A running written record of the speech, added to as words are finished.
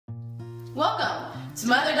Welcome to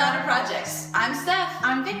Mother-Daughter Projects. I'm Steph.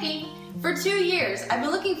 I'm Vicki. For 2 years, I've been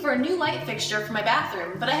looking for a new light fixture for my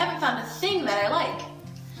bathroom, but I haven't found a thing that I like.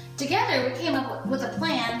 Together, we came up with a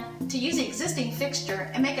plan to use the existing fixture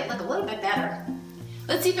and make it look a little bit better.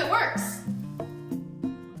 Let's see if it works.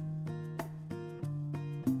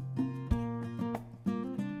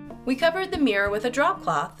 We covered the mirror with a drop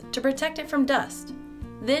cloth to protect it from dust,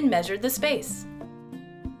 then measured the space.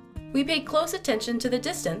 We paid close attention to the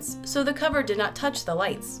distance so the cover did not touch the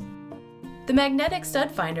lights. The magnetic stud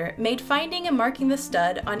finder made finding and marking the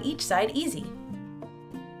stud on each side easy.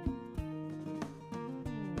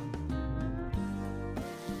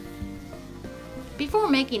 Before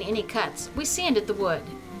making any cuts, we sanded the wood.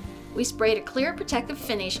 We sprayed a clear protective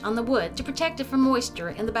finish on the wood to protect it from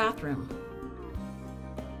moisture in the bathroom.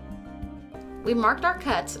 We marked our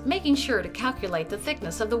cuts, making sure to calculate the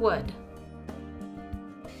thickness of the wood.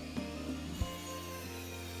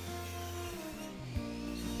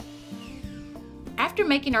 After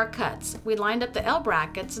making our cuts, we lined up the L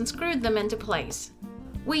brackets and screwed them into place.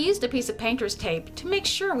 We used a piece of painter's tape to make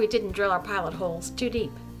sure we didn't drill our pilot holes too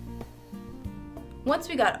deep. Once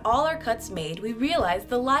we got all our cuts made, we realized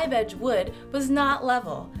the live edge wood was not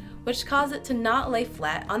level, which caused it to not lay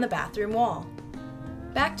flat on the bathroom wall.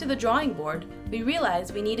 Back to the drawing board, we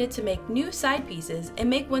realized we needed to make new side pieces and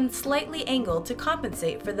make one slightly angled to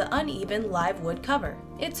compensate for the uneven live wood cover.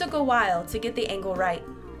 It took a while to get the angle right.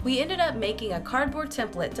 We ended up making a cardboard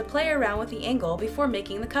template to play around with the angle before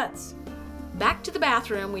making the cuts. Back to the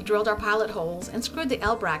bathroom, we drilled our pilot holes and screwed the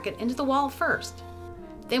L bracket into the wall first.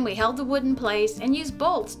 Then we held the wood in place and used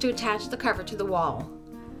bolts to attach the cover to the wall.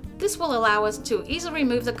 This will allow us to easily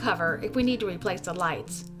remove the cover if we need to replace the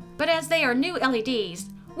lights. But as they are new LEDs,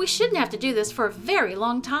 we shouldn't have to do this for a very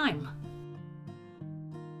long time.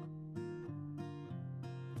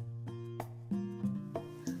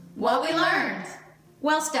 What we learned.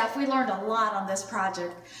 Well, Steph, we learned a lot on this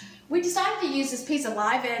project. We decided to use this piece of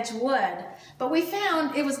live edge wood, but we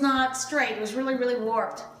found it was not straight. It was really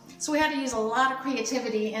warped. So we had to use a lot of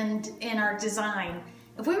creativity in our design.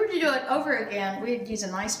 If we were to do it over again, we'd use a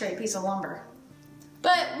nice straight piece of lumber.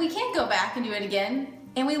 But we can't go back and do it again,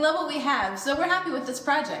 and we love what we have, so we're happy with this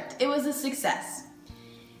project. It was a success.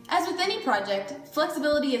 As with any project,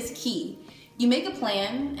 flexibility is key. You make a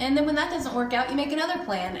plan, and then when that doesn't work out, you make another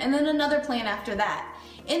plan, and then another plan after that.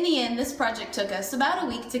 In the end, this project took us about a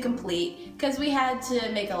week to complete because we had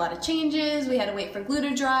to make a lot of changes, we had to wait for glue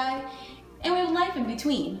to dry, and we had life in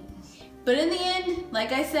between. But in the end,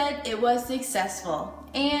 like I said, it was successful,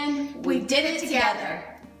 and we did it together.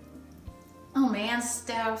 Oh man,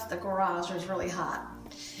 Steph, the garage was really hot.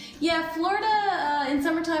 Yeah, Florida in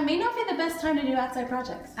summertime may not be the best time to do outside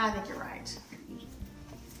projects. I think you're right.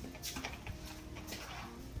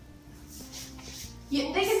 They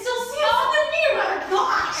can still see us.